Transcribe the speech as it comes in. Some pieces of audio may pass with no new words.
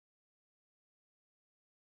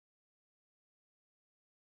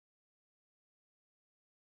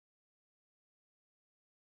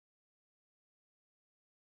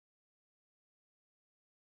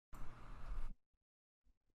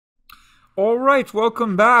All right,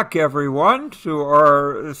 welcome back, everyone, to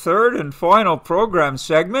our third and final program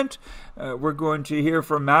segment. We're going to hear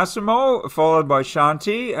from Massimo, followed by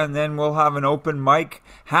Shanti, and then we'll have an open mic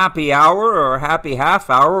happy hour or happy half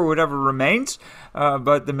hour, whatever remains.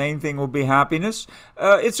 But the main thing will be happiness.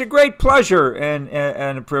 It's a great pleasure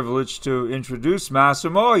and a privilege to introduce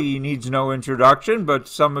Massimo. He needs no introduction, but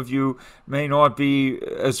some of you may not be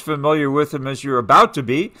as familiar with him as you're about to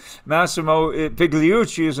be. Massimo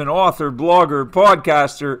Pigliucci is an author, blogger,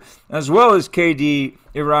 podcaster, as well as KD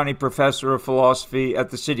Irani Professor of Philosophy at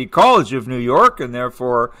the City College of New York, and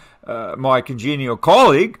therefore my congenial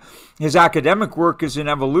colleague. His academic work is in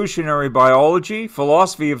evolutionary biology,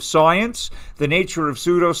 philosophy of science, the nature of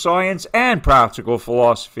pseudoscience, and practical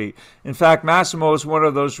philosophy. In fact, Massimo is one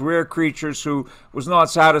of those rare creatures who was not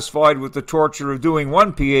satisfied with the torture of doing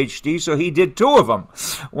one PhD, so he did two of them,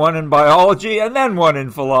 one in biology and then one in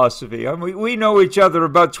philosophy. I mean, we know each other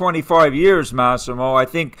about 25 years, Massimo. I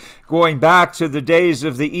think going back to the days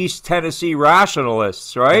of the East Tennessee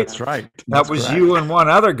rationalists, right? That's right. That was correct. You and one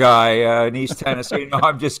other guy in East Tennessee. No,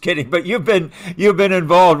 I'm just kidding. But you've been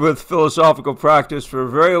involved with philosophical practice for a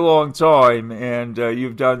very long time, and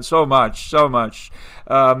you've done so much, so much.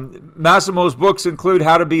 Massimo's books include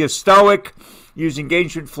How to Be a Stoic, Using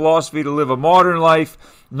Ancient Philosophy to Live a Modern Life,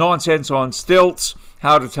 Nonsense on Stilts,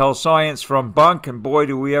 How to Tell Science from Bunk, and boy,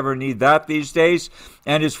 do we ever need that these days.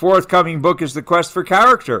 And his forthcoming book is The Quest for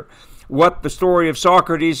Character, What the Story of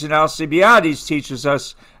Socrates and Alcibiades teaches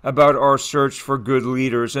us about our search for good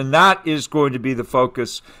leaders. And that is going to be the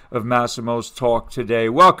focus of Massimo's talk today.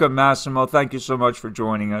 Welcome, Massimo. Thank you so much for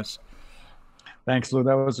joining us. Thanks, Lou.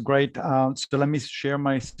 That was great. So let me share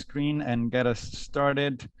my screen and get us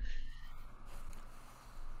started.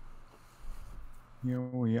 Here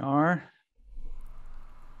we are.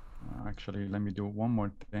 Actually, let me do one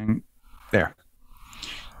more thing. There.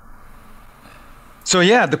 So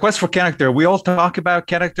yeah, the quest for character. We all talk about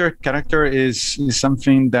character. Character is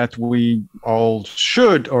something that we all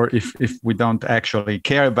should, or if we don't actually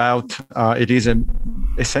care about, it is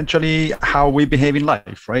essentially how we behave in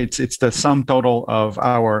life, right? It's the sum total of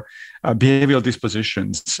our behavioral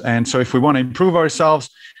dispositions. And so if we want to improve ourselves,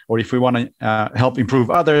 or if we want to help improve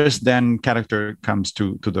others, then character comes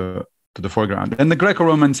to the foreground. And the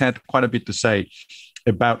Greco-Romans had quite a bit to say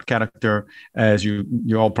about character, as you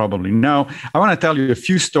all probably know. I want to tell you a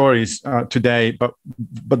few stories today, but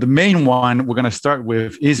the main one we're going to start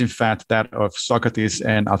with is in fact that of Socrates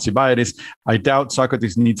and Alcibiades. I doubt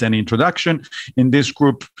Socrates needs any introduction in this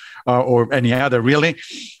group or any other really.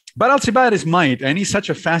 But Alcibiades might, and he's such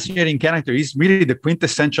a fascinating character. He's really the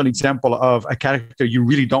quintessential example of a character you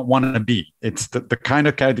really don't want to be. It's the kind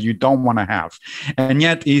of character you don't want to have. And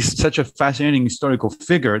yet he's such a fascinating historical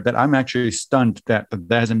figure that I'm actually stunned that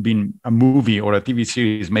there hasn't been a movie or a TV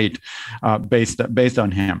series made based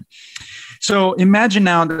on him. So imagine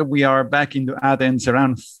now that we are back into Athens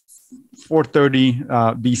around 430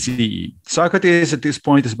 BCE. Socrates at this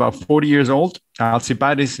point is about 40 years old.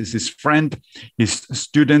 Alcibiades is his friend, his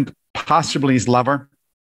student, possibly his lover,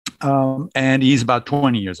 and he's about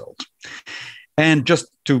 20 years old. And just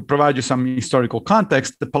to provide you some historical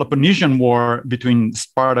context, the Peloponnesian War between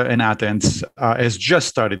Sparta and Athens has just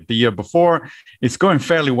started the year before. It's going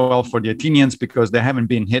fairly well for the Athenians because they haven't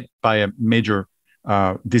been hit by a major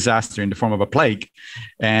disaster in the form of a plague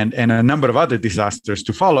and a number of other disasters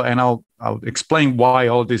to follow. And I'll explain why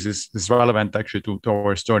all this is relevant actually to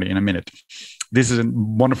our story in a minute. This is a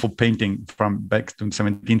wonderful painting from back to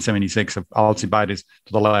 1776 of Alcibiades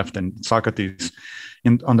to the left and Socrates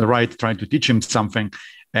on the right trying to teach him something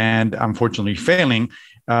and unfortunately failing.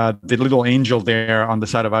 The little angel there on the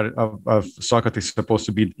side of Socrates is supposed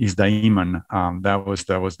to be his daemon. That was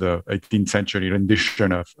the 18th century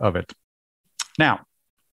rendition of it. Now,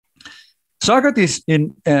 Socrates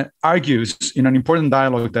argues in an important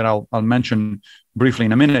dialogue that I'll mention briefly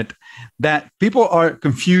in a minute that people are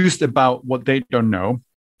confused about what they don't know,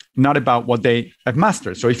 not about what they have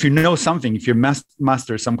mastered. So if you know something, if you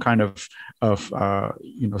master some kind of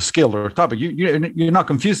skill or topic, you're not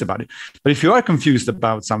confused about it. But if you are confused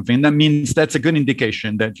about something, that means that's a good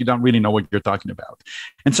indication that you don't really know what you're talking about.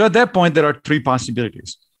 And so at that point, there are three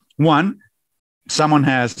possibilities. One, someone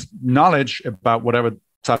has knowledge about whatever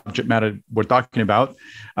subject matter we're talking about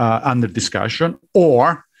under discussion,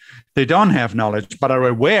 or they don't have knowledge, but are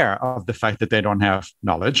aware of the fact that they don't have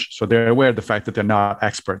knowledge. So they're aware of the fact that they're not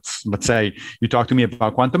experts. Let's say you talk to me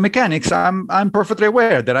about quantum mechanics. I'm perfectly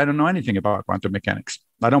aware that I don't know anything about quantum mechanics.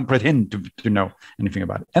 I don't pretend to know anything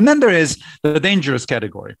about it. And then there is the dangerous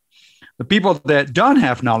category. The people that don't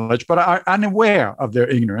have knowledge, but are unaware of their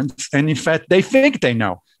ignorance. And in fact, they think they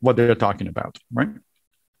know what they're talking about, right?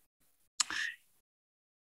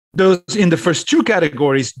 those in the first two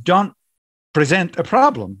categories don't present a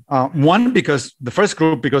problem. One, because the first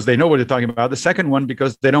group, because they know what they're talking about. The second one,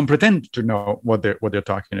 because they don't pretend to know what they're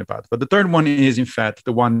talking about. But the third one is, in fact,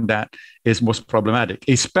 the one that is most problematic,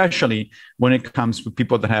 especially when it comes to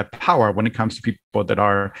people that have power, when it comes to people that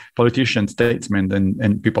are politicians, statesmen,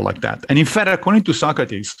 and people like that. And in fact, according to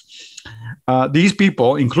Socrates, these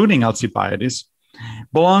people, including Alcibiades,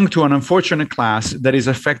 belong to an unfortunate class that is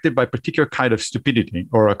affected by a particular kind of stupidity,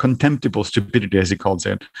 or a contemptible stupidity, as he calls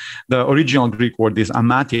it. The original Greek word is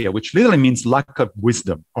amatia, which literally means lack of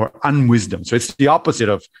wisdom or unwisdom. So it's the opposite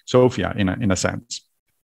of Sophia in a sense.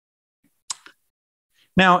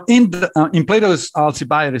 Now, in Plato's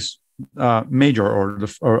Alcibiades Major, or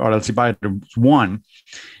Alcibiades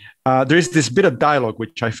I, there is this bit of dialogue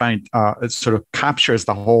which I find it sort of captures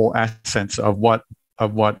the whole essence of what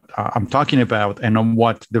I'm talking about, and on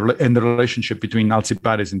what the relationship between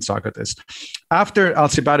Alcibiades and Socrates. After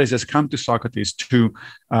Alcibiades has come to Socrates to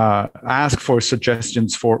ask for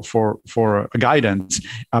suggestions for guidance,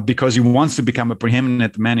 because he wants to become a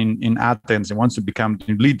preeminent man in Athens and wants to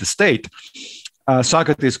lead the state,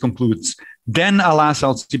 Socrates concludes, "Then, alas,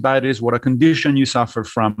 Alcibiades, what a condition you suffer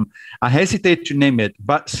from. I hesitate to name it,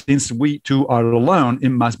 but since we two are alone, it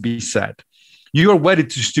must be said. You are wedded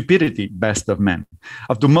to stupidity, best of men,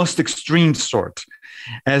 of the most extreme sort,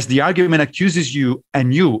 as the argument accuses you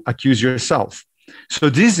and you accuse yourself. So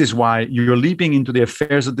this is why you're leaping into the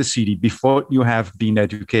affairs of the city before you have been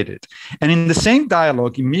educated." And in the same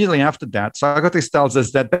dialogue, immediately after that, Socrates tells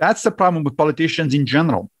us that that's the problem with politicians in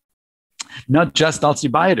general, not just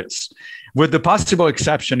Alcibiades. With the possible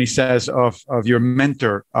exception, he says, of your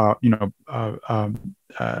mentor,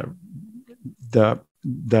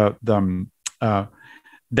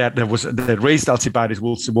 that raised Alcibiades.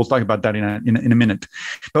 We'll talk about that in a minute.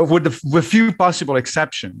 But with few possible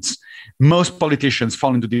exceptions, most politicians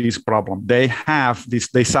fall into this problem. They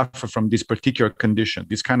suffer from this particular condition,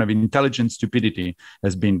 this kind of intelligent stupidity,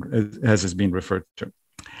 as has been referred to.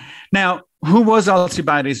 Now, who was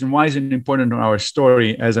Alcibiades, and why is it important to our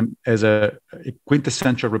story as a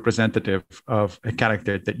quintessential representative of a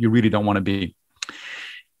character that you really don't want to be?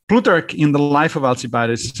 Plutarch, in the life of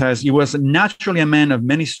Alcibiades, says he was naturally a man of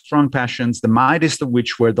many strong passions, the mightiest of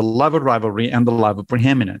which were the love of rivalry and the love of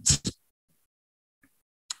preeminence.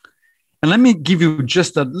 And let me give you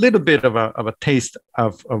just a little bit of a taste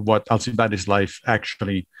of what Alcibiades' life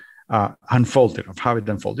actually unfolded, of how it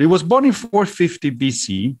unfolded. He was born in 450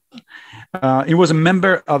 BC. He was a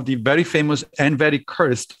member of the very famous and very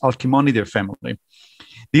cursed Alcimonide family.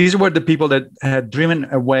 These were the people that had driven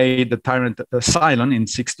away the tyrant Cylon in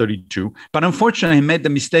 632, but unfortunately he made the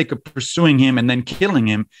mistake of pursuing him and then killing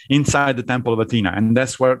him inside the temple of Athena, and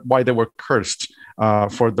that's why they were cursed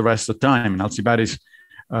for the rest of the time. And Alcibiades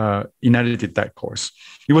inherited that course.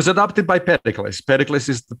 He was adopted by Pericles. Pericles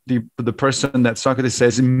is the person that Socrates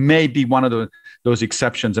says may be one of those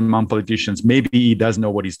exceptions among politicians. Maybe he does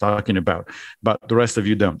know what he's talking about, but the rest of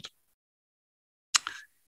you don't.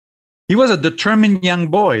 He was a determined young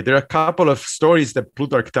boy. There are a couple of stories that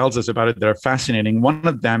Plutarch tells us about it that are fascinating. One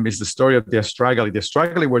of them is the story of the astragali. The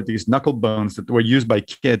astragali were these knuckle bones that were used by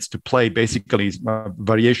kids to play basically a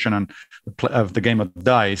variation of the game of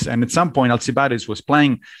dice. And at some point, Alcibiades was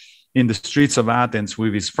playing in the streets of Athens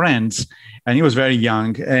with his friends, and he was very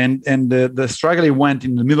young. And the astragali went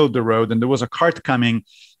in the middle of the road, and there was a cart coming.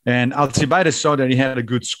 And Alcibiades saw that he had a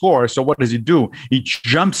good score. So what does he do? He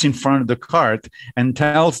jumps in front of the cart and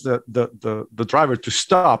tells the driver to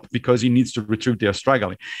stop because he needs to retrieve the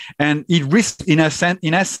astragali. And he risks, in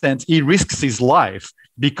essence, he risks his life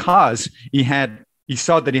because he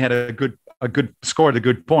saw that he had a good score, a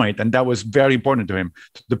good point, and that was very important to him,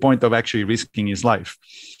 to the point of actually risking his life.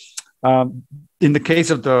 In the case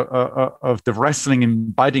of the wrestling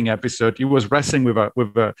and biting episode, he was wrestling with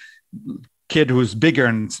a kid who's bigger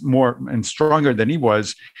and more and stronger than he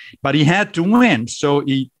was, but he had to win. So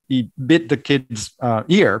he bit the kid's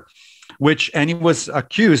ear, and he was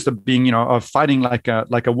accused of being, of fighting like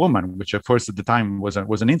a woman, which of course at the time was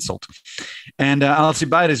an insult. And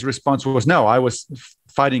Alcibiades' response was, "No, I was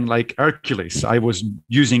fighting like Hercules. I was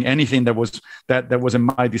using anything that was at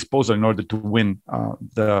my disposal in order to win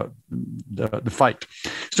the fight."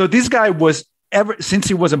 So this guy was, since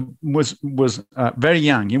he was very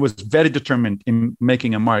young, he was very determined in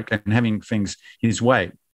making a mark and having things his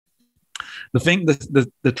way.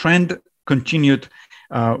 The trend continued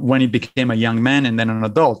when he became a young man and then an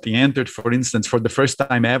adult. He entered, for instance, for the first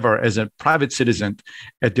time ever as a private citizen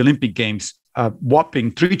at the Olympic Games,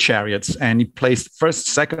 whopping 3 chariots, and he placed first,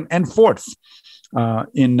 second, and fourth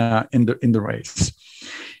in the race.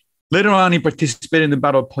 Later on, he participated in the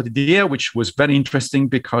Battle of Potidea, which was very interesting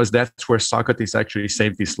because that's where Socrates actually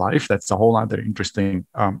saved his life. That's a whole other interesting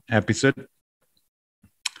episode.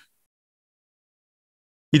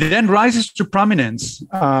 He then rises to prominence,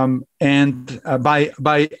 and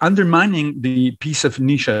by undermining the peace of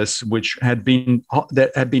Nicias, which had been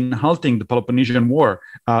halting the Peloponnesian War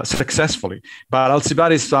successfully. But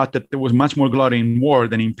Alcibiades thought that there was much more glory in war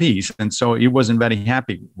than in peace, and so he wasn't very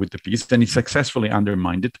happy with the peace, and he successfully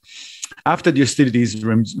undermined it. After the hostilities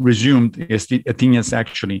resumed, the Athenians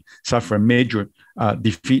actually suffered a major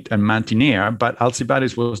defeat at Mantinea, but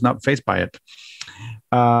Alcibiades was not faced by it.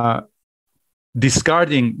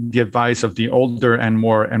 Discarding the advice of the older and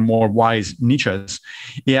more wise Nicias,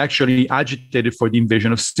 he actually agitated for the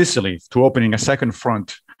invasion of Sicily, to opening a second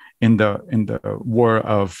front in the war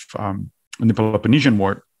of in the Peloponnesian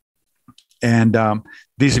War, and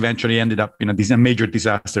this eventually ended up in a major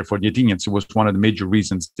disaster for the Athenians. It was one of the major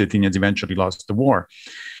reasons the Athenians eventually lost the war.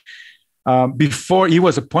 Before he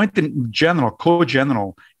was appointed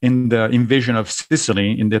co-general in the invasion of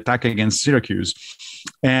Sicily, in the attack against Syracuse.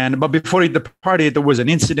 But before he departed, there was an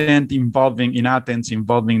incident in Athens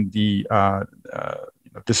involving the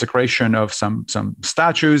desecration of some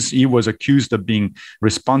statues. He was accused of being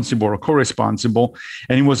responsible or co-responsible,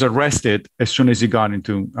 and he was arrested as soon as he got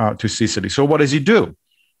into to Sicily. So what does he do?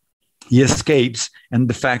 He escapes and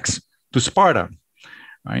defects to Sparta.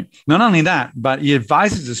 Right. Not only that, but he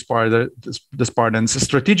advises the Spartans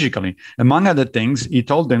strategically. Among other things, he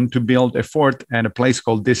told them to build a fort at a place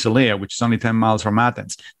called Decelea, which is only 10 miles from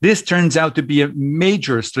Athens. This turns out to be a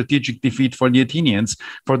major strategic defeat for the Athenians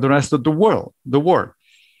for the rest of the war.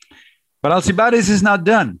 But Alcibiades is not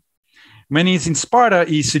done. When he's in Sparta,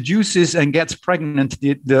 he seduces and gets pregnant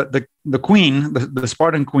the queen, the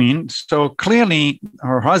Spartan queen. So clearly,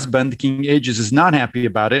 her husband, King Aegeus, is not happy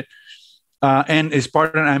about it. And a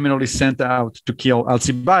Spartan admiral is sent out to kill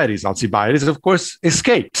Alcibiades. Alcibiades, of course,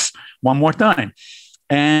 escapes one more time.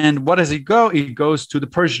 And what does he go? He goes to the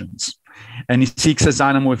Persians, and he seeks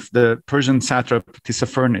asylum with the Persian satrap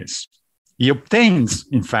Tissaphernes. He obtains,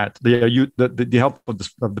 in fact, the help of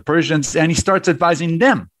the Persians, and he starts advising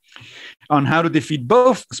them on how to defeat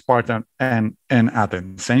both Sparta and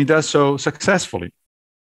Athens. And he does so successfully.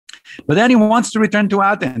 But then he wants to return to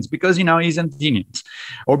Athens because, he's an Athenian,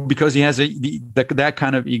 or because he has that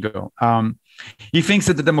kind of ego. He thinks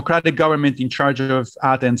that the democratic government in charge of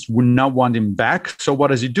Athens would not want him back. So what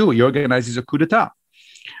does he do? He organizes a coup d'etat,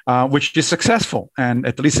 which is successful, and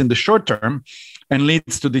at least in the short term, and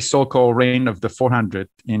leads to the so-called reign of the 400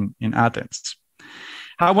 in Athens.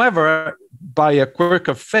 However, by a quirk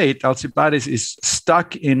of fate, Alcibiades is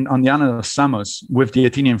stuck on the island of Samos with the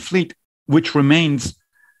Athenian fleet, which remains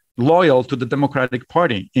loyal to the Democratic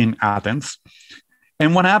Party in Athens.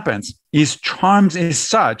 And what happens? His charms is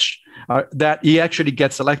such that he actually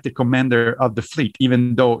gets elected commander of the fleet,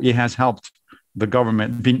 even though he has helped the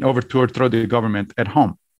government, been overthrow the government at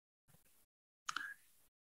home.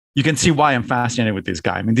 You can see why I'm fascinated with this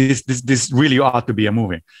guy. I mean, this really ought to be a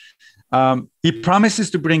movie. He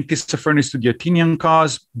promises to bring Tissaphernes to the Athenian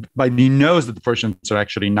cause, but he knows that the Persians are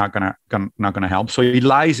actually not gonna help. So he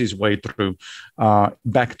lies his way through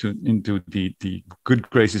back into the good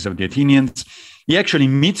graces of the Athenians. He actually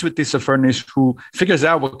meets with Tissaphernes, who figures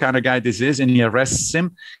out what kind of guy this is, and he arrests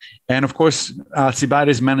him. And of course,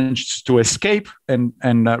 Alcibiades manages to escape and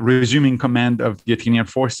resuming command of the Athenian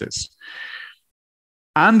forces.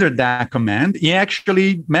 Under that command, he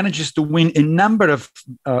actually manages to win a number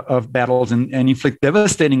of battles and inflict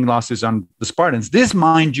devastating losses on the Spartans. This,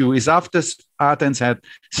 mind you, is after Athens had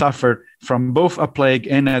suffered from both a plague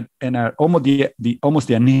and almost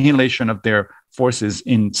the annihilation of their forces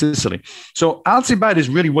in Sicily. So Alcibiades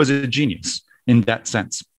really was a genius in that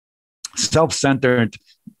sense. Self-centered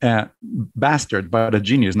bastard, but a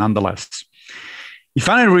genius nonetheless. He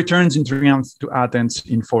finally returns in triumph to Athens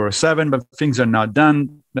in 407, but things are not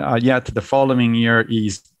done yet. The following year, he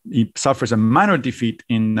suffers a minor defeat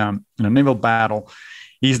in a naval battle.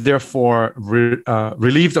 He's therefore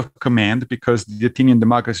relieved of command because the Athenian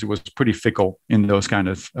democracy was pretty fickle in those kind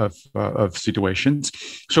of situations.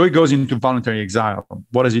 So he goes into voluntary exile.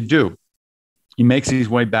 What does he do? He makes his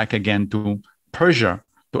way back again to Persia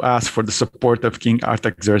to ask for the support of King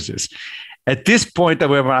Artaxerxes. At this point,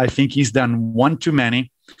 however, I think he's done one too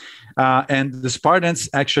many. And the Spartans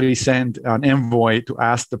actually send an envoy to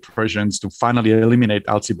ask the Persians to finally eliminate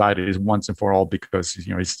Alcibiades once and for all, because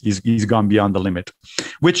he's gone beyond the limit,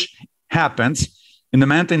 which happens in the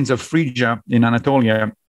mountains of Phrygia in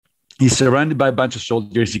Anatolia. He's surrounded by a bunch of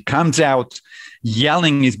soldiers. He comes out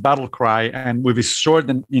yelling his battle cry, and with his sword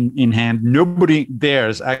in hand, nobody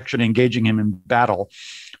dares actually engaging him in battle.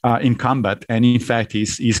 in combat, and in fact,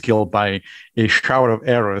 he's killed by a shower of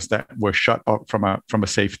arrows that were shot up from a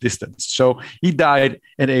safe distance. So he died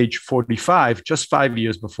at age 45, just 5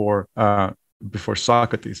 years before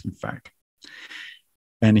Socrates, in fact.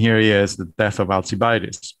 And here he is, the death of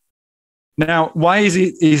Alcibiades. Now, why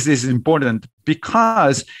is this important?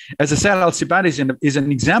 Because, as I said, Alcibiades is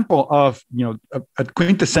an example of a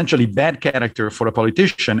quintessentially bad character for a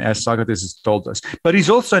politician, as Socrates has told us. But he's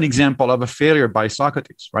also an example of a failure by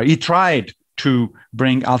Socrates, right? He tried to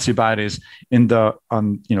bring Alcibiades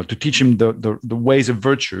to teach him the ways of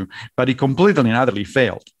virtue, but he completely and utterly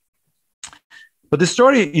failed. But the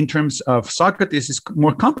story in terms of Socrates is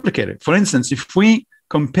more complicated. For instance, if we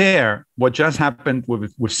compare what just happened,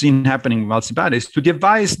 we've seen happening with Alcibiades, to the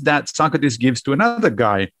advice that Socrates gives to another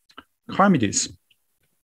guy, Charmides.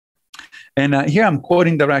 And here I'm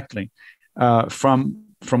quoting directly from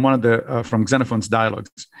Xenophon's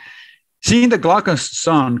dialogues. Seeing that Glaucon's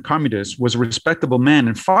son, Charmides, was a respectable man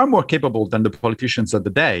and far more capable than the politicians of the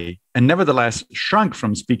day, and nevertheless shrunk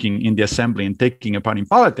from speaking in the assembly and taking a part in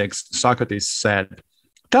politics, Socrates said,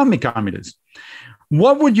 "Tell me, Charmides,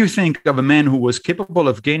 what would you think of a man who was capable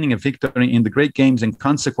of gaining a victory in the great games and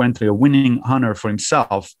consequently of winning honor for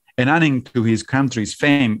himself and adding to his country's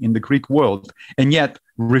fame in the Greek world, and yet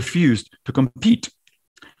refused to compete?"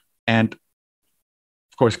 And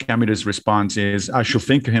of course, Charmides' response is, "I shall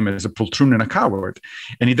think of him as a poltroon and a coward."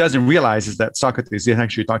 And he doesn't realize is that Socrates is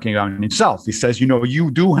actually talking about himself. He says,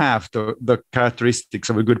 you do have the characteristics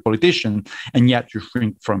of a good politician, and yet you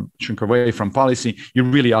shrink away from policy. You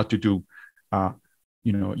really ought to do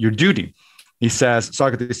your duty.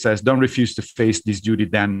 Socrates says, "Don't refuse to face this duty,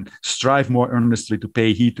 then strive more earnestly to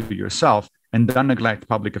pay heed to yourself, and don't neglect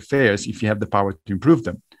public affairs if you have the power to improve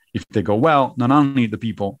them. If they go well, not only the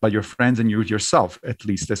people, but your friends and you yourself, at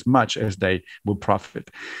least as much as they will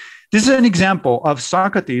profit." This is an example of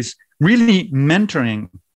Socrates really mentoring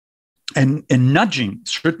and nudging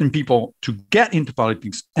certain people to get into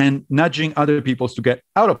politics and nudging other people to get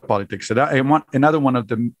out of politics. So I want another one of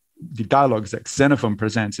the dialogues that Xenophon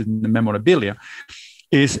presents in the Memorabilia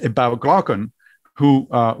is about Glaucon, who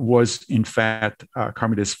was in fact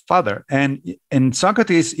Charmides' father. And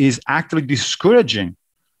Socrates is actually discouraging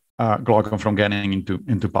Glaucon from getting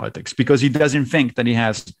into politics because he doesn't think that he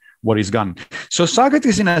has what he's gotten. So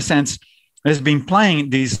Socrates, in a sense, has been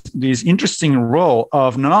playing this interesting role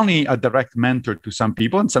of not only a direct mentor to some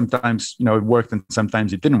people, and sometimes it worked and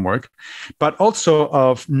sometimes it didn't work, but also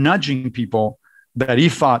of nudging people that he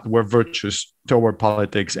thought were virtuous toward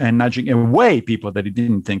politics and nudging away people that he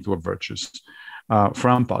didn't think were virtuous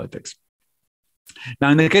from politics. Now,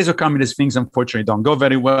 in the case of Charmides, things unfortunately don't go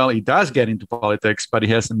very well. He does get into politics, but he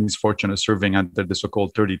has the misfortune of serving under the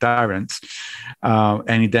so-called 30 tyrants.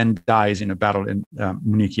 And he then dies in a battle in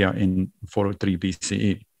Munichia in 403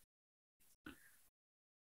 BCE.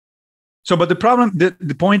 So, but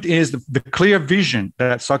the point is the clear vision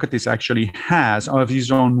that Socrates actually has of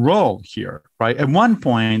his own role here, right? At one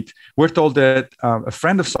point, we're told that a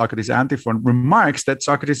friend of Socrates, Antiphon, remarks that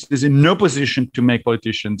Socrates is in no position to make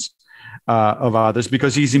politicians of others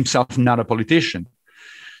because he's himself not a politician.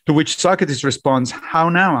 To which Socrates responds, "How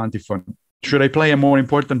now, Antiphon? Should I play a more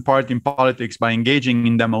important part in politics by engaging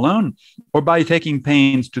in them alone, or by taking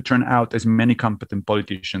pains to turn out as many competent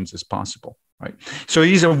politicians as possible?" Right? So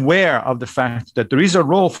he's aware of the fact that there is a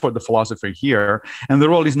role for the philosopher here, and the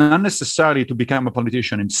role is not necessarily to become a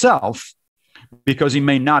politician himself, because he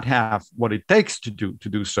may not have what it takes to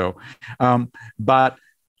do so, but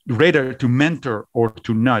rather to mentor or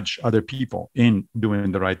to nudge other people in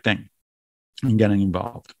doing the right thing and getting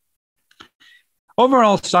involved.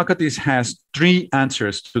 Overall, Socrates has three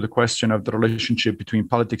answers to the question of the relationship between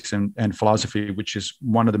politics and philosophy, which is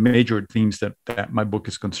one of the major themes that my book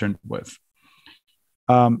is concerned with.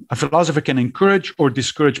 A philosopher can encourage or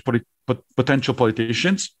discourage potential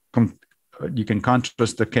politicians. You can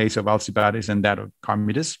contrast the case of Alcibiades and that of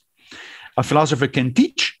Charmides. A philosopher can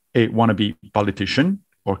teach a wannabe politician,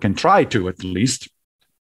 or can try to at least.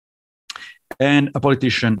 And a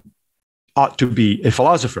politician ought to be a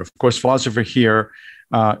philosopher. Of course, philosopher here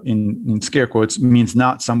in scare quotes means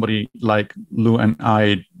not somebody like Lou and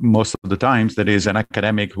I most of the times, that is an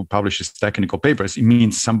academic who publishes technical papers. It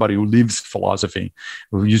means somebody who lives philosophy,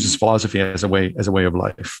 who uses philosophy as a way of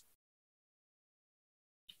life.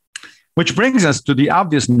 Which brings us to the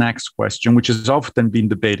obvious next question, which has often been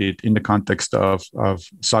debated in the context of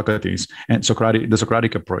Socrates and the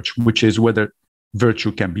Socratic approach, which is whether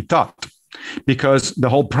virtue can be taught. Because the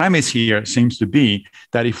whole premise here seems to be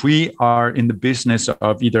that if we are in the business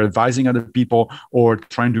of either advising other people or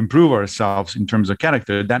trying to improve ourselves in terms of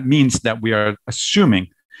character, that means that we are assuming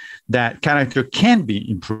that character can be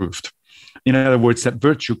improved. In other words, that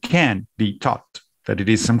virtue can be taught, that it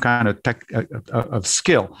is some kind of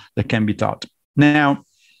skill that can be taught. Now,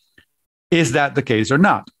 is that the case or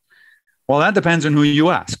not? Well, that depends on who you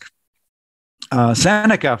ask.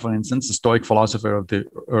 Seneca, for instance, the Stoic philosopher of the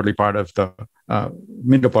early part of the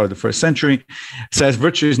middle part of the first century, says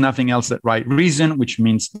virtue is nothing else but right reason, which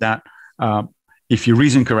means that if you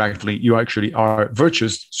reason correctly, you actually are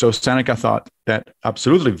virtuous. So Seneca thought that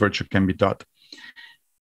absolutely virtue can be taught.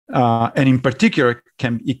 And in particular,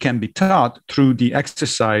 it can be taught through the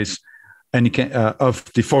exercise of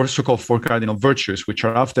the so-called four cardinal virtues, which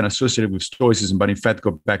are often associated with Stoicism, but in fact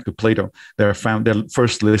go back to Plato. They're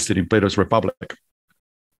first listed in Plato's Republic.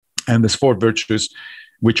 And there's four virtues,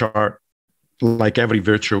 which are, like every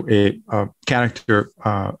virtue, a character,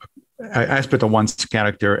 aspect of one's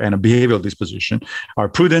character and a behavioral disposition, are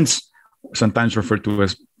prudence, sometimes referred to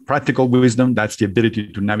as practical wisdom. That's the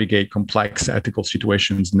ability to navigate complex ethical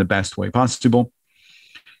situations in the best way possible.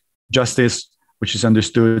 Justice, which is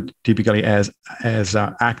understood typically as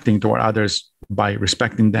acting toward others by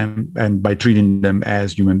respecting them and by treating them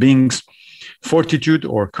as human beings. Fortitude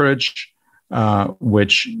or courage,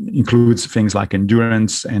 which includes things like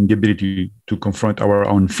endurance and the ability to confront our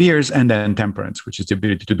own fears. And then temperance, which is the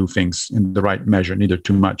ability to do things in the right measure, neither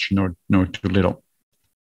too much nor too little.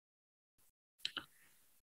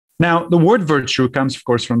 Now, the word virtue comes, of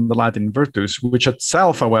course, from the Latin virtus, which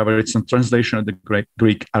itself, however, it's a translation of the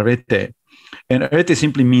Greek arete. And arete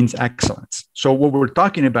simply means excellence. So what we're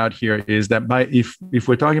talking about here is that if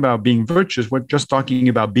we're talking about being virtuous, we're just talking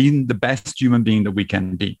about being the best human being that we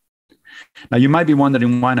can be. Now, you might be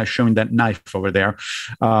wondering why I'm not showing that knife over there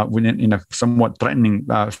in a somewhat threatening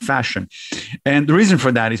fashion. And the reason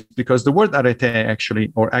for that is because the word arete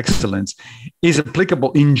actually, or excellence, is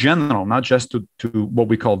applicable in general, not just to what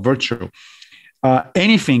we call virtue.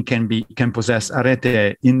 Anything can possess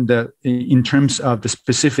arete in terms of the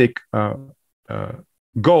specific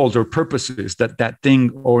goals or purposes that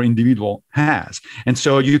thing or individual has. And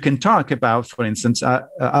so you can talk about, for instance,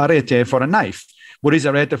 arete for a knife. What is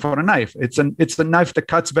arete for a knife? It's a knife that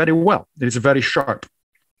cuts very well. It's very sharp.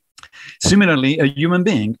 Similarly, a human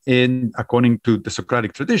being, according to the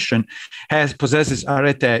Socratic tradition, possesses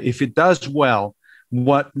arete if it does well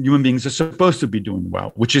what human beings are supposed to be doing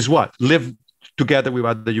well, which is what? Live together with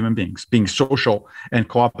other human beings, being social and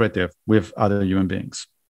cooperative with other human beings.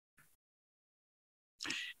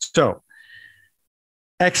 So,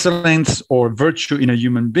 excellence or virtue in a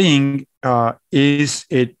human being is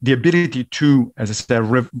the ability to, as I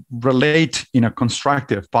said, relate in a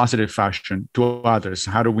constructive, positive fashion to others.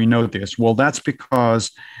 How do we know this? Well, that's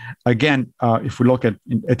because, again, if we look at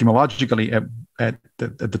etymologically at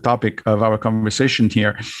the topic of our conversation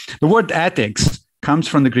here, the word ethics comes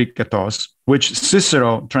from the Greek ethos, which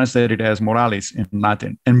Cicero translated as moralis in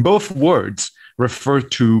Latin. And both words refer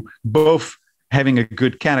to both having a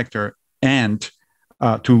good character and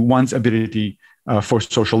to one's ability for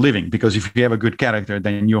social living. Because if you have a good character,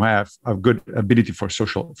 then you have a good ability for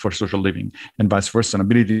social living, and vice versa. An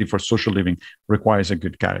ability for social living requires a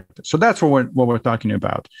good character. So that's what we're talking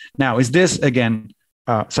about. Now, is this again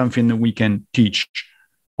something that we can teach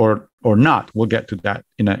or not? We'll get to that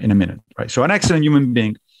in a minute, right? So an excellent human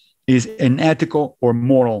being is an ethical or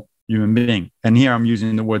moral human being, and here I'm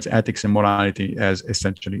using the words ethics and morality as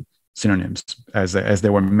essentially synonyms as they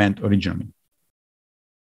were meant originally.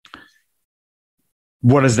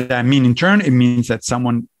 What does that mean in turn? It means that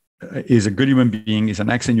someone is a good human being, is an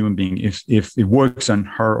excellent human being, if it works on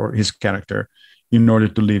her or his character in order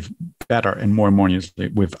to live better and more harmoniously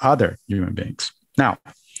with other human beings. Now,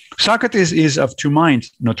 Socrates is of two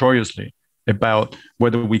minds, notoriously, about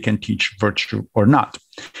whether we can teach virtue or not.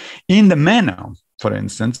 In the Meno, for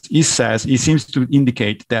instance, he seems to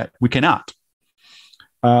indicate that we cannot.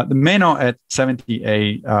 The Meno at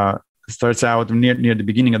 70a starts out near the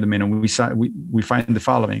beginning of the Meno. We find the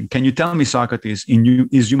following: can you tell me, Socrates,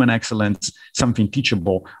 is human excellence something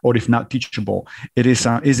teachable, or if not teachable,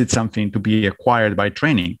 is it something to be acquired by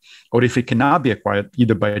training? Or if it cannot be acquired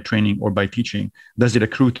either by training or by teaching, does it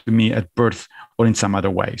accrue to me at birth or in some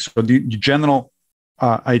other way? So the general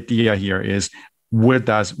idea here is, what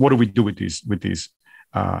do we do with these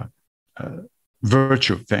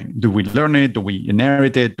virtue thing? Do we learn it? Do we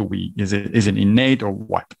inherit it? Is it innate or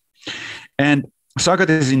what? And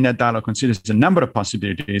Socrates in that dialogue considers a number of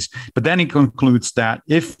possibilities, but then he concludes that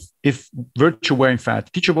if virtue were in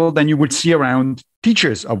fact teachable, then you would see around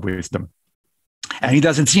teachers of wisdom. And he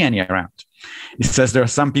doesn't see any around. He says there are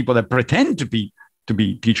some people that pretend to be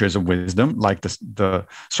teachers of wisdom, like the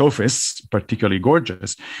sophists, particularly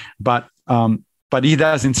Gorgias, but but he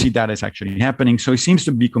doesn't see that as actually happening. So he seems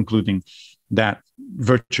to be concluding that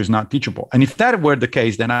virtue is not teachable. And if that were the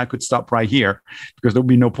case, then I could stop right here, because there would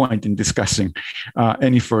be no point in discussing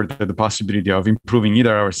any further the possibility of improving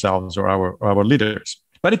either ourselves or our leaders.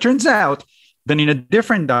 But it turns out that in a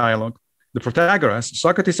different dialogue, the Protagoras,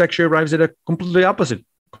 Socrates actually arrives at a completely opposite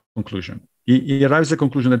conclusion. He arrives at the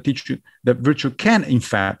conclusion that virtue can, in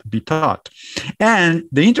fact, be taught. And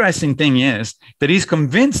the interesting thing is that he's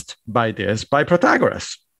convinced by this by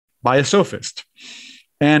Protagoras, by a sophist.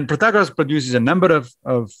 And Protagoras produces a number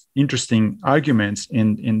of interesting arguments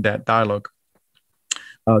in that dialogue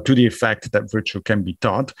to the effect that virtue can be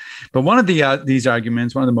taught. But one of these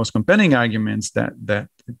arguments, one of the most compelling arguments that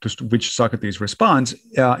to which Socrates responds,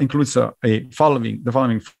 includes the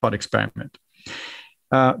following thought experiment.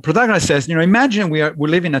 Protagoras says, imagine we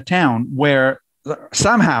live in a town where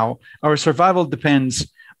somehow our survival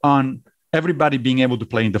depends on everybody being able to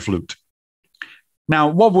play the flute. Now,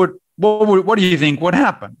 what do you think would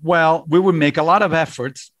happen? Well, we would make a lot of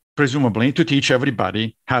efforts, presumably, to teach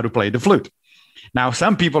everybody how to play the flute. Now,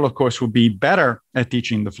 some people, of course, will be better at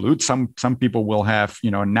teaching the flute. Some people will have,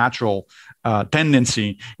 a natural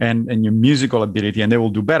tendency and your musical ability, and they will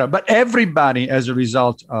do better. But everybody, as a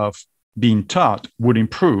result of being taught, would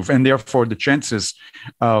improve, and therefore the chances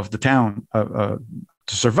of the town to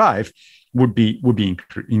survive would be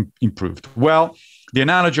improved. Well, the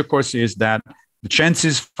analogy, of course, is that the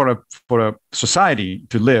chances for a society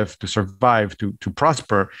to live, to survive, to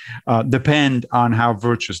prosper, depend on how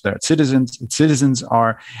virtuous its citizens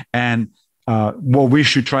are. And what we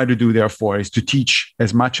should try to do, therefore, is to teach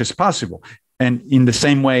as much as possible. And in the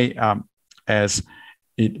same way as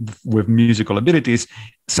with musical abilities,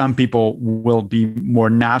 some people will be more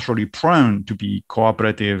naturally prone to be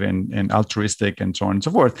cooperative and altruistic and so on and so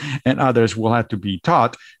forth, and others will have to be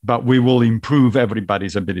taught, but we will improve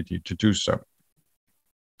everybody's ability to do so.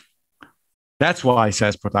 That's why,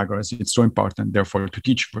 says Protagoras, it's so important, therefore, to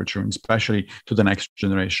teach virtue, especially to the next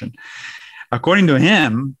generation. According to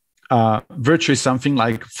him, virtue is something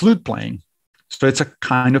like flute playing. So it's a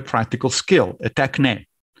kind of practical skill, a techne,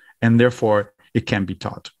 and therefore it can be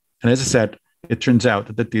taught. And as I said, it turns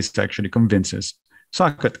out that this actually convinces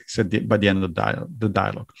Socrates by the end of the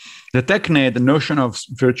dialogue. The techne, the notion of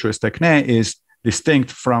virtuous techne, is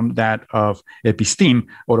distinct from that of episteme,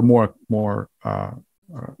 or a more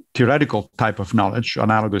theoretical type of knowledge,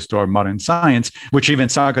 analogous to our modern science, which even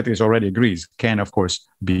Socrates already agrees can, of course,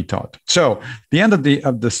 be taught. So the end of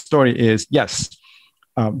the story is, yes,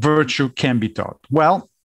 virtue can be taught. Well,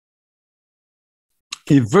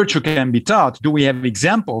 if virtue can be taught, do we have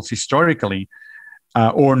examples historically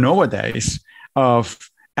or nowadays of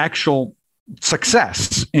actual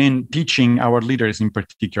success in teaching our leaders, in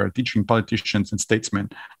particular, teaching politicians and statesmen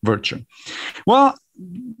virtue? Well,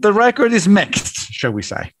 the record is mixed, shall we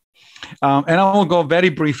say. And I will go very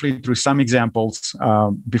briefly through some examples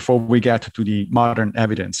before we get to the modern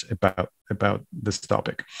evidence about this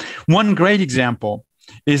topic. One great example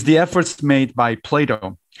is the efforts made by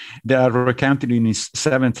Plato that are recounted in his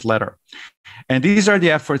 7th letter. And these are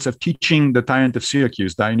the efforts of teaching the tyrant of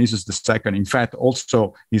Syracuse, Dionysius II, in fact,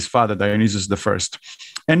 also his father, Dionysius I.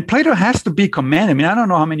 And Plato has to be commended. I mean, I don't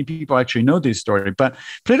know how many people actually know this story, but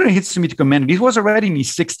Plato has to be commended. He was already in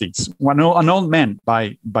his 60s, an old man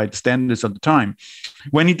by the standards of the time,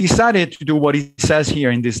 when he decided to do what he says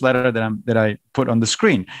here in this letter that I put on the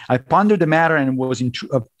screen. I pondered the matter and was in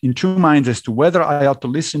two minds as to whether I ought to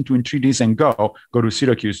listen to entreaties and go to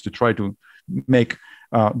Syracuse to try to make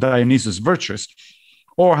Dionysus virtuous,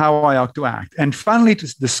 or how I ought to act. And finally,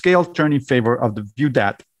 the scale turned in favor of the view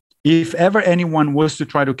that if ever anyone was to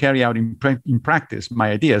try to carry out in practice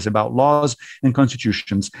my ideas about laws and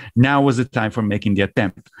constitutions, now was the time for making the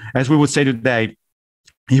attempt. As we would say today,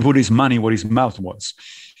 he put his money where his mouth was.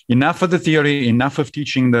 Enough of the theory, enough of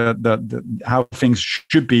teaching the how things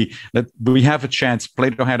should be, that we have a chance,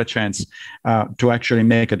 Plato had a chance to actually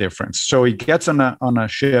make a difference. So he gets on a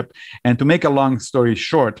ship, and to make a long story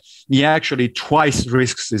short, he actually twice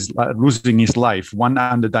risks losing his life, one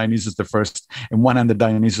under Dionysius I and one under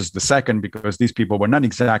Dionysius II, because these people were not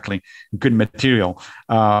exactly good material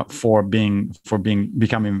for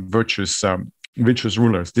becoming virtuous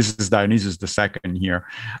rulers. This is Dionysius II here,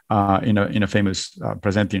 in a famous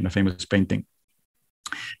presenting in a famous painting.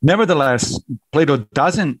 Nevertheless, Plato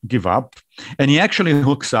doesn't give up, and he actually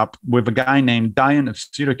hooks up with a guy named Dion of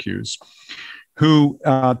Syracuse, who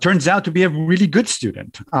turns out to be a really good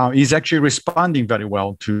student. He's actually responding very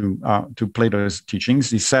well to Plato's teachings.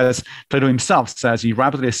 Plato himself says, he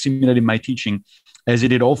rapidly assimilated my teaching as he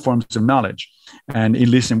did all forms of knowledge. And he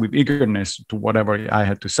listened with eagerness to whatever I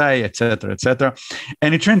had to say, etc., etc.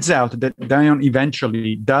 And it turns out that Dion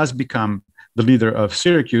eventually does become the leader of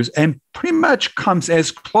Syracuse and pretty much comes as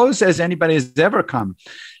close as anybody has ever come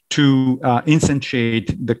to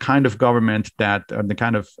instantiate the kind of government that, the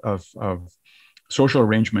kind of social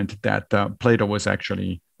arrangement that Plato was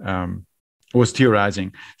actually was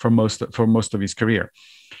theorizing for most of his career.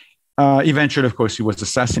 Eventually, of course, he was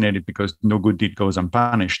assassinated because no good deed goes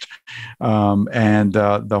unpunished, and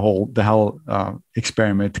the whole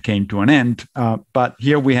experiment came to an end. But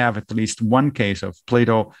here we have at least one case of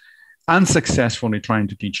Plato unsuccessfully trying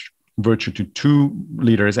to teach virtue to two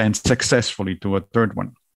leaders and successfully to a third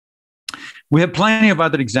one. We have plenty of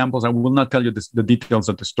other examples. I will not tell you the details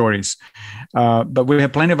of the stories, but we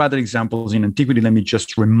have plenty of other examples in antiquity. Let me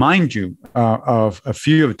just remind you of a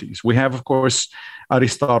few of these. We have, of course,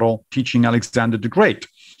 Aristotle teaching Alexander the Great.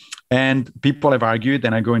 And people have argued,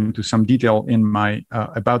 and I go into some detail in my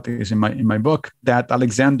about this in my book, that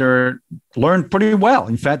Alexander learned pretty well.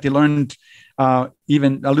 In fact, he learned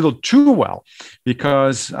even a little too well,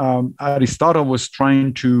 because Aristotle was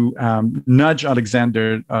trying to nudge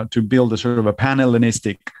Alexander to build a sort of a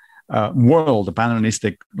Pan-Hellenistic world, a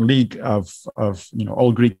Pan-Hellenistic league of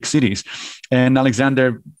all Greek cities, and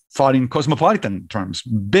Alexander thought in cosmopolitan terms,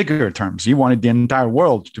 bigger terms. He wanted the entire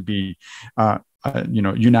world to be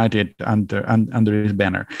united under his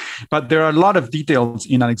banner. But there are a lot of details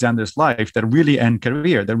in Alexander's life that really, and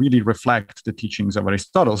career, that really reflect the teachings of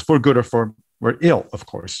Aristotle, for good or for ill, of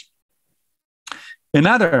course.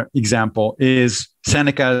 Another example is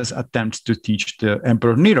Seneca's attempts to teach the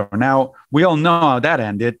Emperor Nero. Now, we all know how that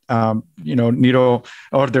ended. Nero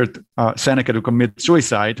ordered Seneca to commit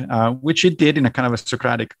suicide, which he did in a kind of a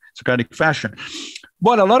Socratic fashion.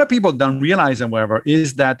 What a lot of people don't realize, however,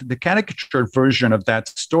 is that the caricature version of that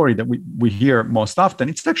story that we hear most often,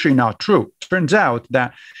 it's actually not true. It turns out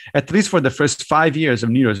that, at least for the first 5 years of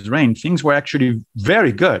Nero's reign, things were actually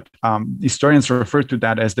very good. Historians refer to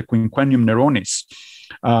that as the Quinquennium Neronis,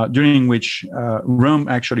 during which Rome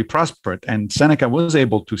actually prospered, and Seneca was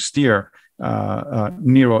able to steer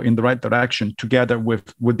Nero in the right direction, together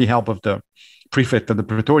with the help of the prefect of the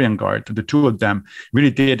Praetorian Guard. The two of them really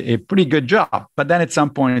did a pretty good job. But then at some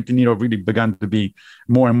point, Nero really began to be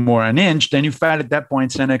more and more unhinged. And in fact, at that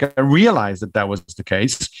point, Seneca realized that was the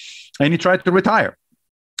case, and he tried to retire.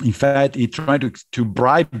 In fact, he tried to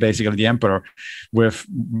bribe basically the emperor with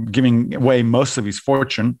giving away most of his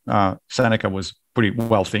fortune. Seneca was pretty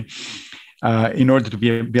wealthy, in order to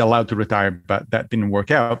be allowed to retire, but that didn't work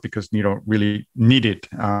out because Nero really needed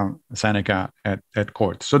Seneca at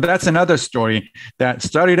court. So that's another story that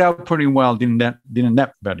started out pretty well, didn't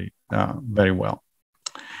end very well.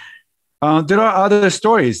 There are other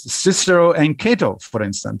stories, Cicero and Cato, for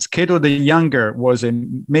instance. Cato the Younger was a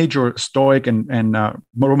major Stoic and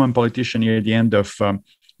Roman politician near the end of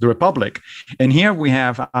the Republic. And here we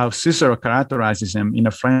have how Cicero characterizes him in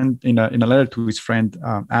a letter to his friend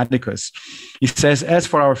Atticus. He says, "As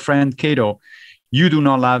for our friend Cato, you do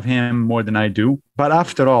not love him more than I do, but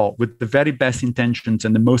after all, with the very best intentions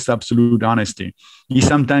and the most absolute honesty, he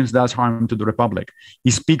sometimes does harm to the Republic. He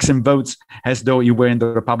speaks and votes as though he were in the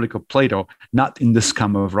Republic of Plato, not in the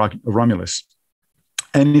scum of Romulus."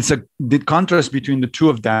 And the contrast between the two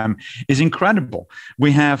of them is incredible.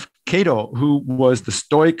 We have Cato, who was the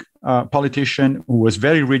Stoic politician, who was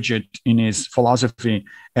very rigid in his philosophy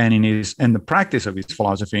and in the practice of his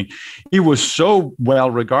philosophy. He was so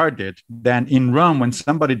well regarded that in Rome, when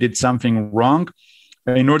somebody did something wrong,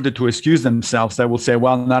 in order to excuse themselves, they will say,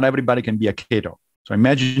 "Well, not everybody can be a Cato." So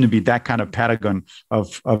imagine to be that kind of paragon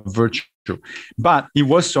of virtue. But he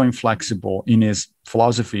was so inflexible in his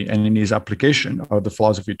philosophy and in his application of the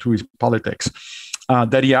philosophy to his politics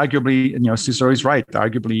that he arguably, Cicero is right.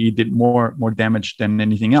 Arguably, he did more damage than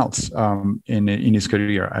anything else in his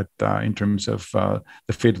career in terms of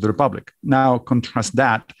the fate of the Republic. Now, contrast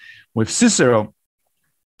that with Cicero,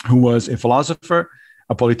 who was a philosopher,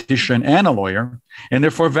 a politician, and a lawyer, and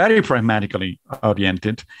therefore very pragmatically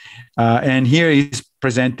oriented. And here he's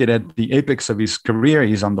presented at the apex of his career.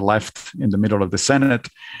 He's on the left in the middle of the Senate.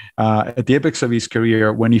 At the apex of his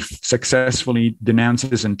career, when he successfully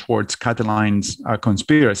denounces and thwarts Catiline's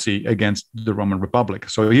conspiracy against the Roman Republic.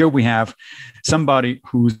 So here we have somebody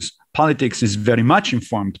whose politics is very much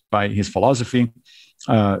informed by his philosophy.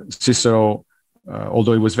 Cicero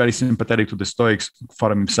although he was very sympathetic to the Stoics,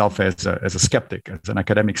 thought of himself as a skeptic, as an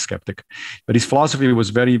academic skeptic. But his philosophy was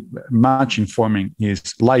very much informing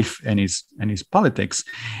his life and his politics.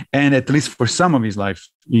 And at least for some of his life,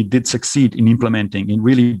 he did succeed in implementing, in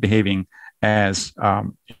really behaving as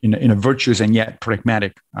in a virtuous and yet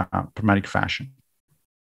pragmatic fashion.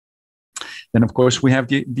 Then, of course, we have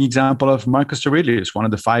the example of Marcus Aurelius, one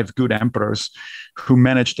of the 5 good emperors who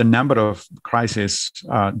managed a number of crises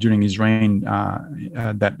during his reign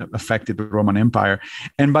that affected the Roman Empire.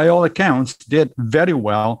 And by all accounts, did very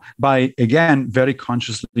well by, again, very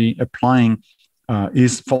consciously applying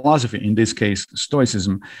his philosophy, in this case,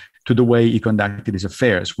 Stoicism, to the way he conducted his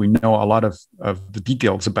affairs. We know a lot of the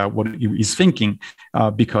details about what he's thinking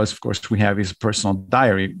because, of course, we have his personal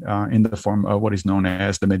diary in the form of what is known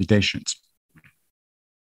as the Meditations.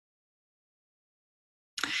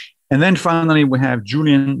 And then finally, we have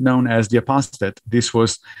Julian, known as the Apostate. This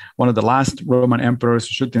was one of the last Roman emperors,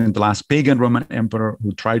 certainly the last pagan Roman emperor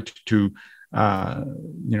who tried to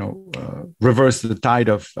reverse the tide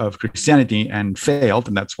of Christianity and failed.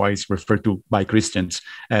 And that's why he's referred to by Christians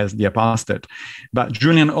as the Apostate. But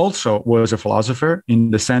Julian also was a philosopher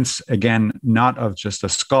in the sense, again, not of just a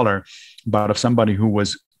scholar, but of somebody who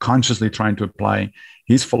was consciously trying to apply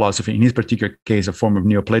his philosophy, in his particular case, a form of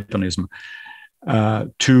Neoplatonism,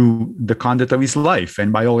 to the conduct of his life.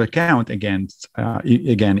 And by all account, again,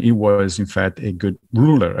 he was in fact a good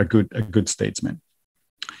ruler, a good statesman.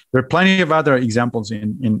 There are plenty of other examples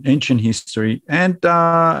in ancient history and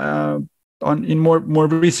in more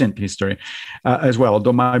recent history as well,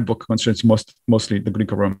 although my book concerns mostly the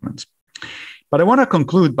Greco-Romans. But I want to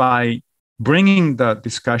conclude by bringing the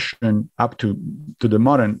discussion up to the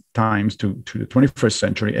modern times, to the 21st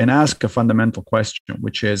century, and ask a fundamental question,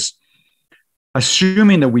 which is,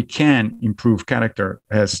 assuming that we can improve character,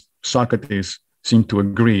 as Socrates seemed to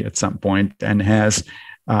agree at some point, and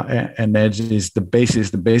that is the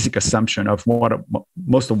basic assumption of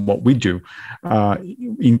most of what we do,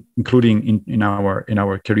 including in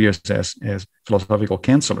our careers as philosophical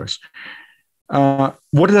counselors.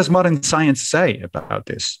 What does modern science say about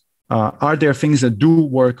this? Are there things that do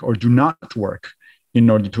work or do not work in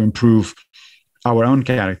order to improve our own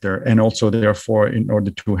character, and also therefore in order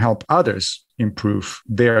to help others improve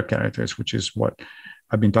their characters, which is what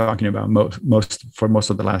I've been talking about for most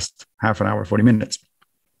of the last half an hour, 40 minutes.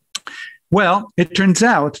 Well, it turns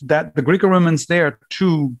out that the Greco-Romans there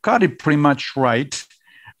too got it pretty much right,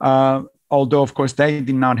 although of course they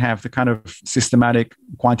did not have the kind of systematic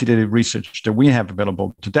quantitative research that we have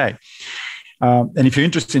available today. And if you're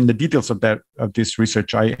interested in the details of this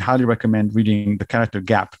research, I highly recommend reading The Character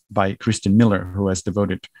Gap by Christian Miller, who has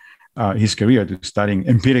devoted his career to studying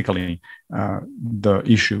empirically the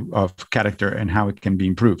issue of character and how it can be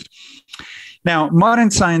improved. Now,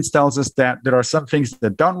 modern science tells us that there are some things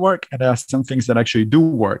that don't work, and there are some things that actually do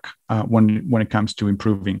work when it comes to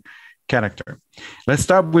improving character. Let's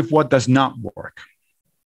start with what does not work.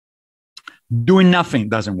 Doing nothing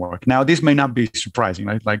doesn't work. Now, this may not be surprising,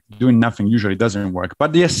 right? Like doing nothing usually doesn't work.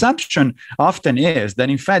 But the assumption often is that,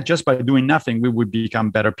 in fact, just by doing nothing, we would become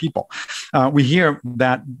better people. We hear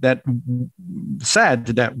that said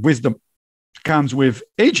that wisdom comes with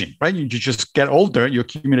aging, right? You just get older, you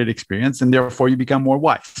accumulate experience, and therefore you become more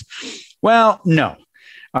wise. Well, no.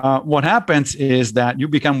 What happens is that you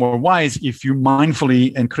become more wise if you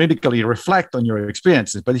mindfully and critically reflect on your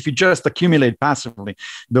experiences. But if you just accumulate passively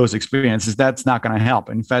those experiences, that's not going to help.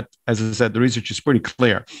 In fact, as I said, the research is pretty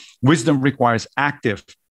clear. Wisdom requires active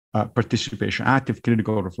participation, active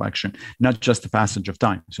critical reflection, not just the passage of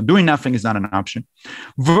time. So doing nothing is not an option.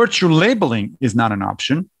 Virtue labeling is not an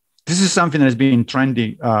option. This is something that has been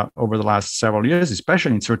trendy over the last several years,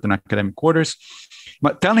 especially in certain academic quarters.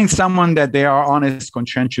 But telling someone that they are honest,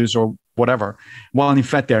 conscientious, or whatever, while in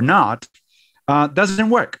fact they're not, doesn't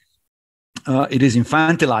work. It is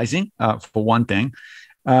infantilizing, for one thing,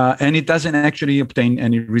 and it doesn't actually obtain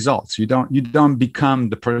any results. You don't become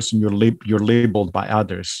the person you're labeled by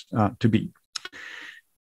others to be.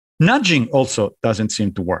 Nudging also doesn't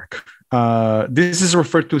seem to work. This is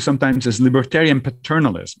referred to sometimes as libertarian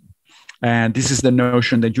paternalism. And this is the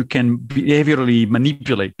notion that you can behaviorally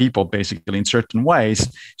manipulate people basically in certain ways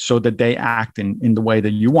so that they act in the way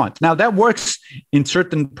that you want. Now that works in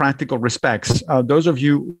certain practical respects. Those of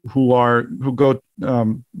you who go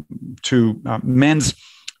to men's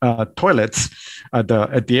toilets at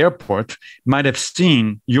the airport might have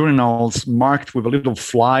seen urinals marked with a little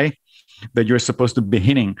fly that you're supposed to be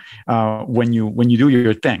hitting when you do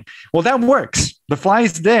your thing. Well, that works. The fly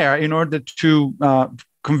is there in order to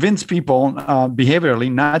convince people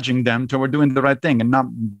behaviorally, nudging them toward doing the right thing and not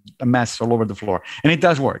a mess all over the floor. And it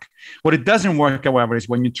does work. What it doesn't work, however, is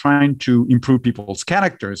when you're trying to improve people's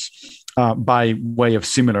characters by way of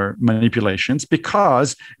similar manipulations,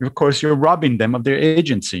 because, of course, you're robbing them of their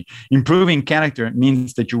agency. Improving character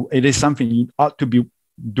means that it is something you ought to be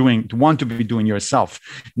doing, to want to be doing yourself,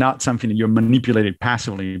 not something that you're manipulated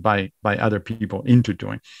passively by other people into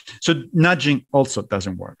doing. So nudging also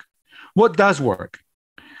doesn't work. What does work?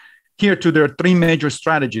 Here, too, there are three major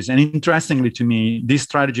strategies. And interestingly to me, these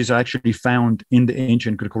strategies are actually found in the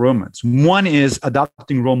ancient Greco-Romans. One is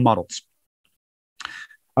adopting role models.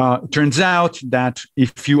 Turns out that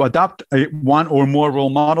if you adopt one or more role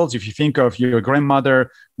models, if you think of your grandmother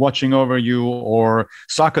watching over you, or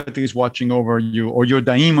Socrates watching over you, or your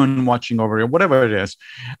daimon watching over you, whatever it is,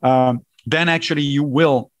 then actually you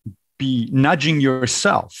will be nudging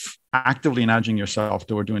yourself, actively nudging yourself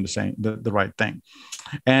toward doing the right thing.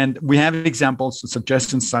 And we have examples,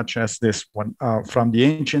 suggestions such as this one from the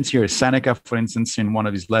ancients. Here is Seneca, for instance, in one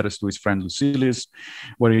of his letters to his friend Lucilius,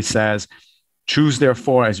 where he says, choose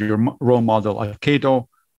therefore as your role model a Cato.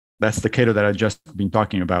 That's the Cato that I've just been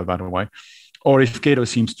talking about, by the way. Or if Cato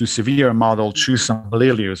seems too severe a model, choose some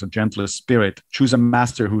Valerius, a gentler spirit. Choose a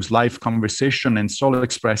master whose life, conversation, and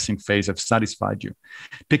soul-expressing phase have satisfied you.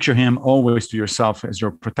 Picture him always to yourself as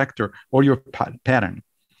your protector or your pattern.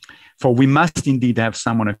 For we must indeed have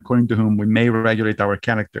someone according to whom we may regulate our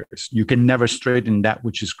characters. You can never straighten that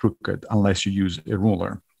which is crooked unless you use a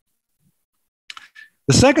ruler.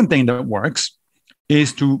 The second thing that works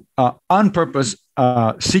is to, on purpose,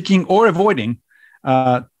 seeking or avoiding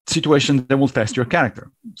situations that will test your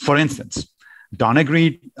character. For instance, don't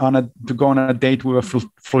agree to go on a date with a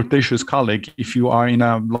flirtatious colleague if you are in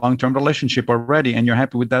a long-term relationship already and you're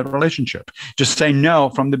happy with that relationship. Just say no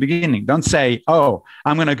from the beginning. Don't say, oh,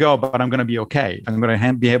 I'm going to go, but I'm going to be okay. I'm going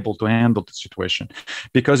to be able to handle the situation.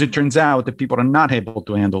 Because it turns out that people are not able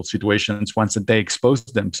to handle situations once they expose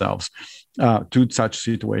themselves to such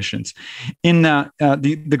situations. In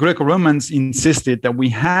the Greco-Romans insisted that we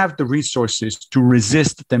have the resources to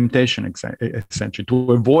resist temptation, essentially,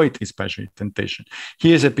 to avoid especially temptation.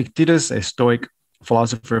 Here's Epictetus, a Stoic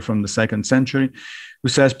philosopher from the 2nd century, who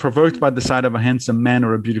says, provoked by the sight of a handsome man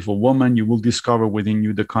or a beautiful woman, you will discover within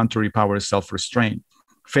you the contrary power of self-restraint.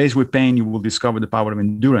 Faced with pain, you will discover the power of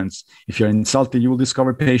endurance. If you're insulted, you will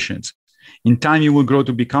discover patience. In time, you will grow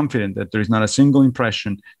to be confident that there is not a single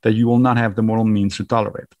impression that you will not have the moral means to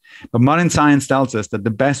tolerate. But modern science tells us that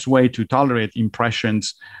the best way to tolerate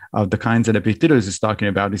impressions of the kinds that Epictetus is talking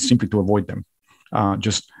about is simply to avoid them.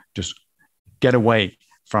 Just get away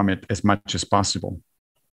from it as much as possible.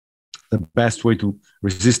 The best way to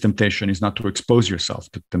resist temptation is not to expose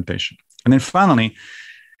yourself to temptation. And then finally,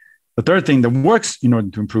 the third thing that works in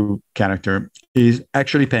order to improve character is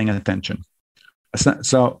actually paying attention.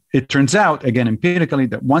 So it turns out, again, empirically,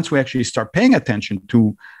 that once we actually start paying attention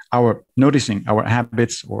to noticing our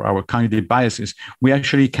habits or our cognitive biases, we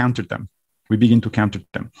actually counter them. We begin to counter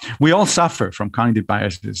them. We all suffer from cognitive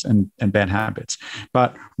biases and bad habits.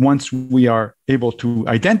 But once we are able to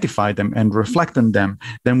identify them and reflect on them,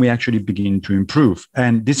 then we actually begin to improve.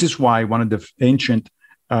 And this is why one of the ancient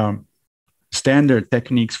standard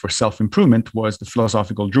techniques for self-improvement was the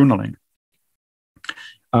philosophical journaling.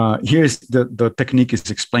 Here's the technique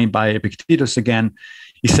is explained by Epictetus again.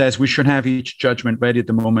 He says we should have each judgment ready at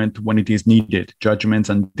the moment when it is needed. Judgments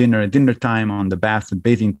on dinner at dinner time, on the bath at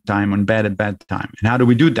bathing time, on bed at bed time. And how do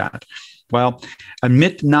we do that? Well,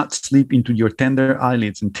 admit not sleep into your tender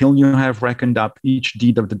eyelids until you have reckoned up each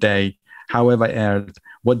deed of the day, however erred,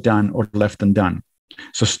 what done or left undone.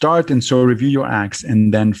 So start and so review your acts,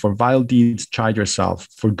 and then for vile deeds chide yourself,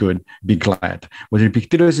 for good be glad. What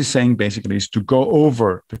Epictetus is saying basically is to go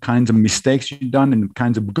over the kinds of mistakes you've done and the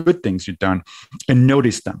kinds of good things you've done and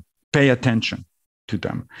notice them, pay attention to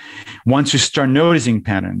them. Once you start noticing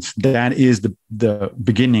patterns, that is the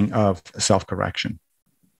beginning of self-correction.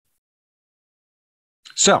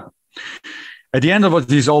 So at the end of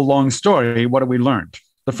this all long story, what have we learned?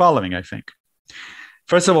 The following, I think.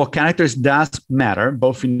 First of all, characters does matter,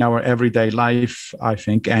 both in our everyday life, I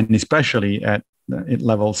think, and especially at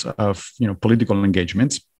levels of political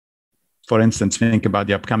engagements. For instance, think about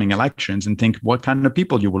the upcoming elections and think what kind of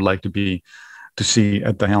people you would like to see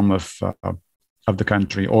at the helm of the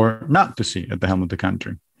country, or not to see at the helm of the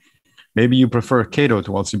country. Maybe you prefer Cato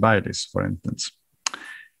to Alcibiades, for instance.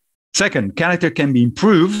 Second, character can be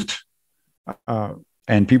improved.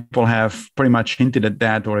 And people have pretty much hinted at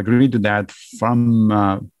that or agreed to that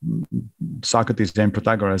from Socrates and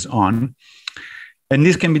Protagoras on. And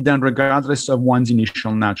this can be done regardless of one's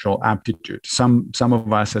initial natural aptitude. Some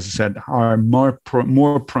of us, as I said, are more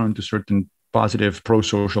prone to certain positive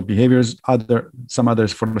pro-social behaviors. For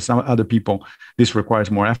some other people, this requires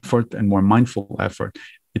more effort and more mindful effort.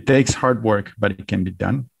 It takes hard work, but it can be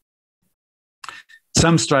done.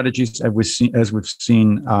 Some strategies, as we've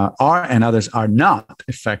seen, are and others are not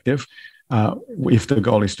effective if the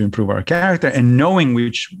goal is to improve our character. And knowing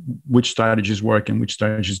which strategies work and which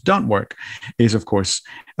strategies don't work is, of course,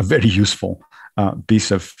 a very useful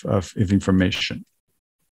piece of information.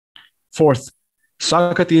 Fourth,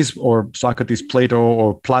 Socrates, Plato,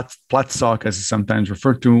 or Platsoc, as it's sometimes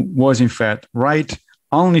referred to, was in fact right.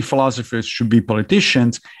 Only philosophers should be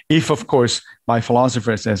politicians, if, of course, by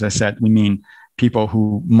philosophers, as I said, we mean people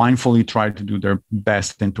who mindfully try to do their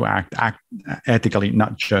best and to act ethically,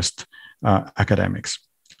 not just academics.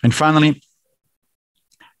 And finally,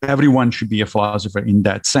 everyone should be a philosopher in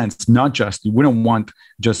that sense. We don't want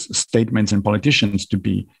just statements and politicians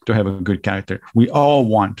to have a good character. We all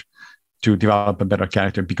want to develop a better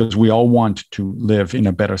character because we all want to live in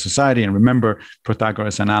a better society. And remember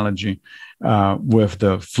Protagoras' analogy with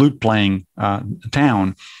the flute playing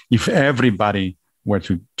town. If everybody were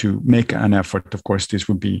to make an effort, of course, this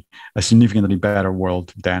would be a significantly better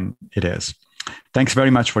world than it is. Thanks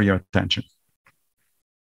very much for your attention.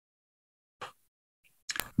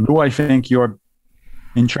 Lou, I think you're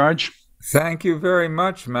in charge. Thank you very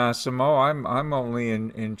much, Massimo. I'm only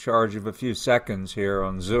in charge of a few seconds here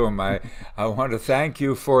on Zoom. I want to thank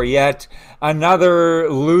you for yet another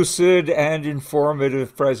lucid and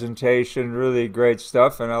informative presentation. Really great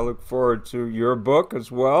stuff, and I look forward to your book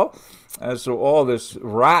as well. As to all this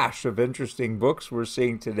rash of interesting books we're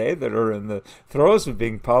seeing today that are in the throes of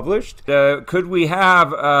being published. Could we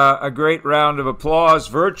have a great round of applause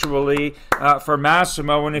virtually for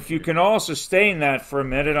Massimo? And if you can all sustain that for a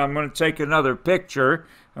minute, I'm going to take another picture.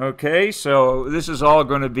 Okay, so this is all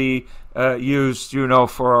going to be used,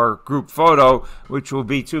 for our group photo, which will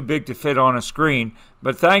be too big to fit on a screen.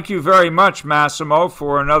 But thank you very much, Massimo,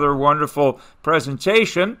 for another wonderful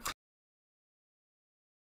presentation.